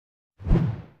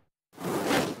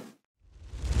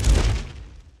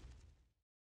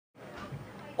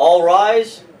All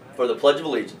rise for the Pledge of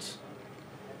Allegiance.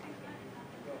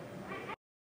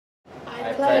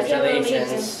 I pledge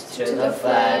allegiance to the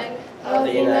flag of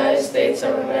the United States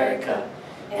of America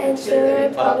and to the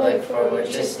republic for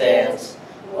which it stands,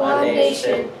 one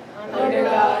nation, under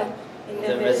God,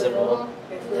 indivisible,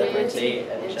 with liberty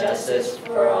and justice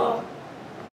for all.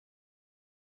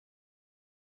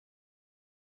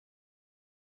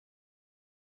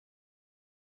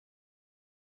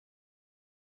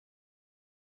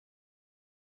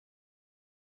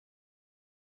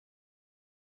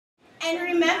 And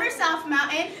remember, South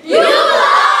Mountain, you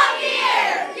belong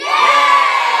here!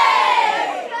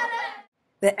 Yay!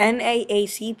 The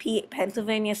NAACP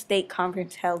Pennsylvania State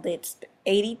Conference held its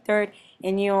 83rd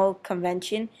annual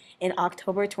convention in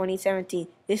October 2017.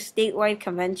 This statewide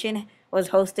convention was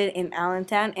hosted in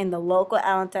Allentown, and the local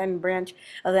Allentown branch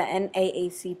of the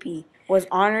NAACP was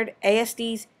honored.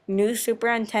 ASD's new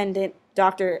superintendent,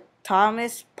 Dr.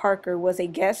 Thomas Parker, was a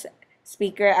guest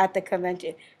speaker at the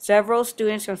convention. Several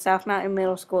students from South Mountain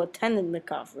Middle School attended the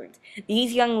conference.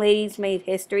 These young ladies made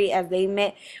history as they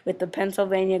met with the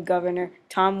Pennsylvania Governor,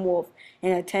 Tom Wolf,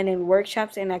 and attended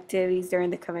workshops and activities during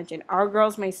the convention. Our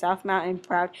girls made South Mountain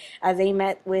proud as they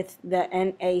met with the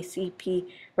NAACP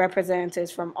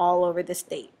representatives from all over the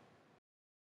state.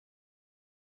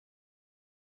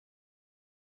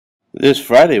 This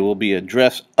Friday will be a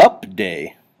Dress Up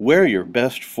Day. Wear your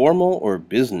best formal or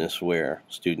business wear.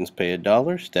 Students pay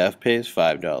 $1, staff pays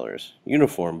 $5.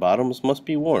 Uniform bottoms must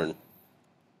be worn.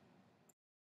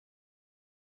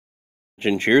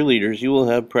 And cheerleaders, you will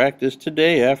have practice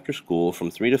today after school from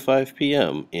 3 to 5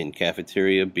 p.m. in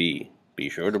Cafeteria B. Be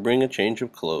sure to bring a change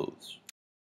of clothes.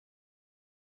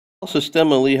 Also,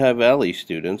 STEM Lehigh Valley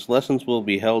students, lessons will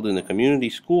be held in the community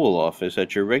school office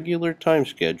at your regular time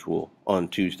schedule on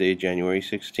Tuesday, January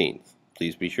 16th.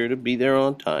 Please be sure to be there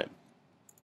on time.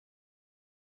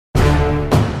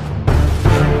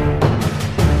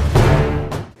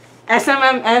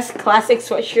 SMMS Classic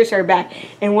sweatshirts are back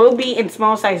and will be in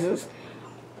small sizes.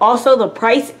 Also, the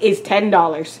price is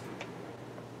 $10.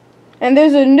 And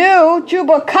there's a new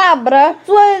Chupacabra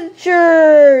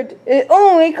sweatshirt. It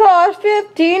only costs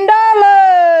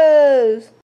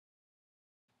 $15.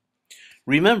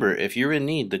 Remember, if you're in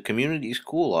need, the community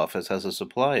school office has a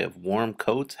supply of warm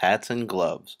coats, hats, and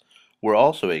gloves. We're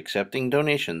also accepting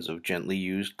donations of gently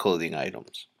used clothing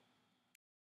items.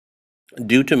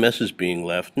 Due to messes being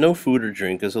left, no food or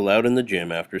drink is allowed in the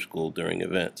gym after school during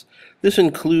events. This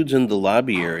includes in the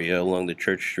lobby area along the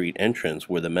Church Street entrance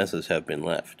where the messes have been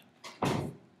left.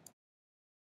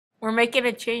 We're making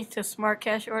a change to Smart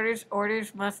Cash orders.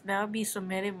 Orders must now be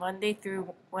submitted Monday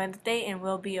through Wednesday and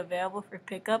will be available for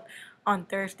pickup on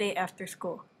Thursday after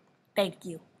school. Thank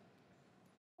you.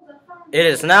 It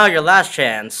is now your last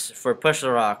chance for Push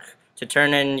the Rock to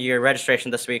turn in your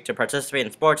registration this week to participate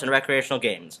in sports and recreational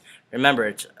games. Remember,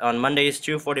 it's on Mondays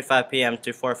 2:45 p.m.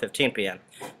 to 4:15 p.m.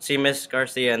 See Ms.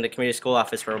 Garcia in the community school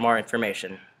office for more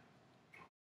information.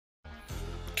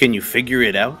 Can you figure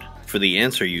it out? For the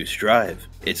answer you strive.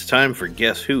 It's time for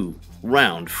Guess Who?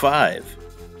 Round 5.